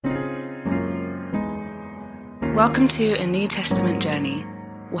Welcome to A New Testament Journey.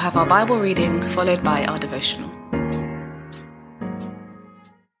 We'll have our Bible reading followed by our devotional.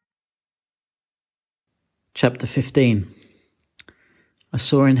 Chapter 15. I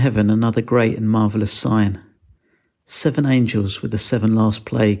saw in heaven another great and marvellous sign. 7 angels with the 7 last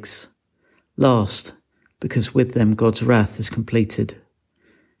plagues. Last, because with them God's wrath is completed.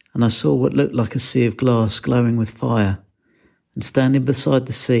 And I saw what looked like a sea of glass glowing with fire, and standing beside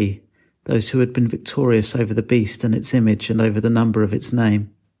the sea, those who had been victorious over the beast and its image and over the number of its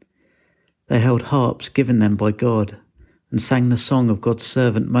name. They held harps given them by God, and sang the song of God's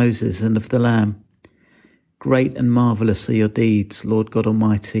servant Moses and of the Lamb. Great and marvellous are your deeds, Lord God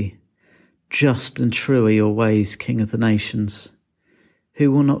Almighty. Just and true are your ways, King of the nations.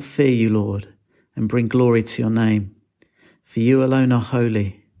 Who will not fear you, Lord, and bring glory to your name? For you alone are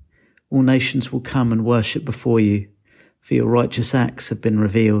holy. All nations will come and worship before you, for your righteous acts have been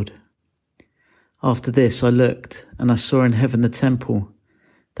revealed. After this I looked, and I saw in heaven the temple,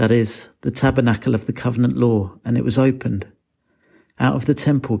 that is, the tabernacle of the covenant law, and it was opened. Out of the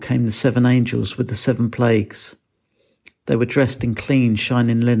temple came the 7 angels with the 7 plagues. They were dressed in clean,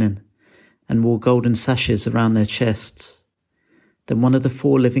 shining linen, and wore golden sashes around their chests. Then one of the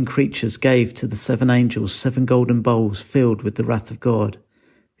 4 living creatures gave to the 7 angels 7 golden bowls filled with the wrath of God,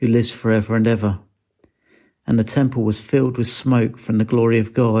 who lives forever and ever. And the temple was filled with smoke from the glory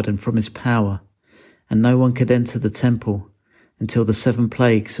of God and from his power, and no one could enter the temple until the 7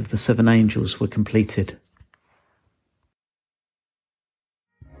 plagues of the 7 angels were completed.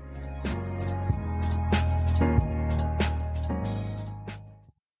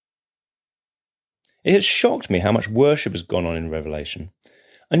 It has shocked me how much worship has gone on in Revelation.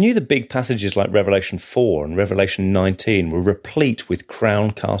 I knew the big passages like Revelation 4 and Revelation 19 were replete with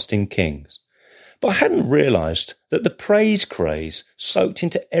crown-casting kings. But I hadn't realised that the praise craze soaked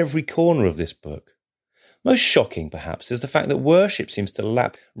into every corner of this book. Most shocking, perhaps, is the fact that worship seems to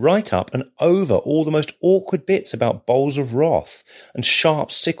lap right up and over all the most awkward bits about bowls of wrath and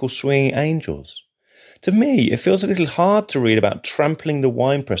sharp sickle-swinging angels. To me, it feels a little hard to read about trampling the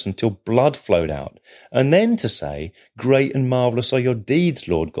winepress until blood flowed out, and then to say, "Great and marvellous are your deeds,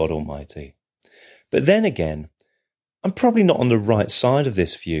 Lord God Almighty." But then again, I'm probably not on the right side of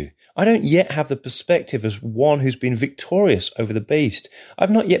this view. I don't yet have the perspective as one who's been victorious over the beast. I've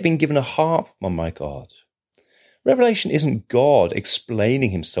not yet been given a harp by my God. Revelation isn't God explaining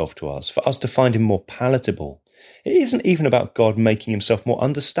himself to us for us to find him more palatable. It isn't even about God making himself more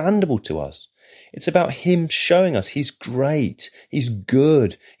understandable to us. It's about him showing us he's great, he's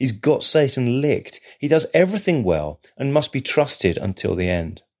good, he's got Satan licked, he does everything well and must be trusted until the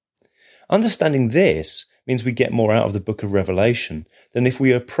end. Understanding this means we get more out of the book of Revelation than if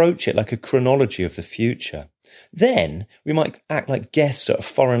we approach it like a chronology of the future. Then we might act like guests at a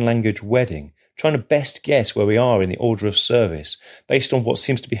foreign language wedding, trying to best guess where we are in the order of service based on what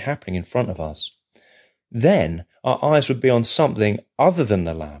seems to be happening in front of us. Then our eyes would be on something other than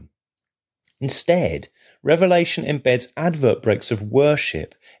the Lamb. Instead, Revelation embeds advert breaks of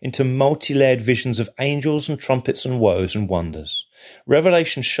worship into multi-layered visions of angels and trumpets and woes and wonders.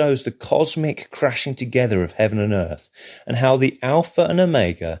 Revelation shows the cosmic crashing together of heaven and earth, and how the Alpha and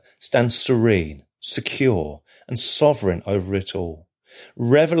Omega stands serene, secure, and sovereign over it all.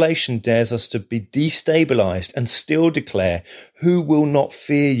 Revelation dares us to be destabilized and still declare, "Who will not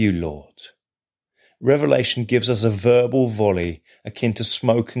fear you, Lord?" Revelation gives us a verbal volley akin to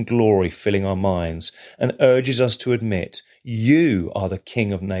smoke and glory filling our minds and urges us to admit, "You are the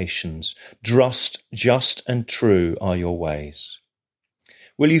King of nations. Just and true are your ways."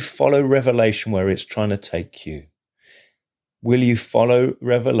 Will you follow Revelation where it's trying to take you? Will you follow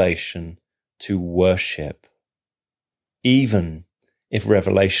Revelation to worship? Even if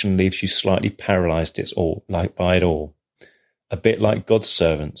Revelation leaves you slightly paralysed by it all, a bit like God's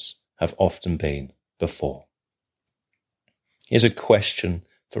servants have often been before. Here's a question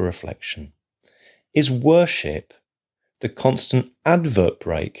for reflection. Is worship the constant advert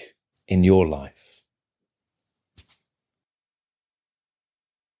break in your life?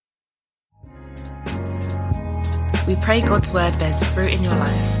 We pray God's word bears fruit in your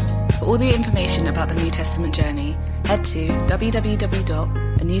life. For all the information about the New Testament Journey, head to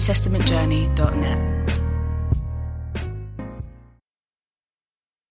www.anewtestamentjourney.net.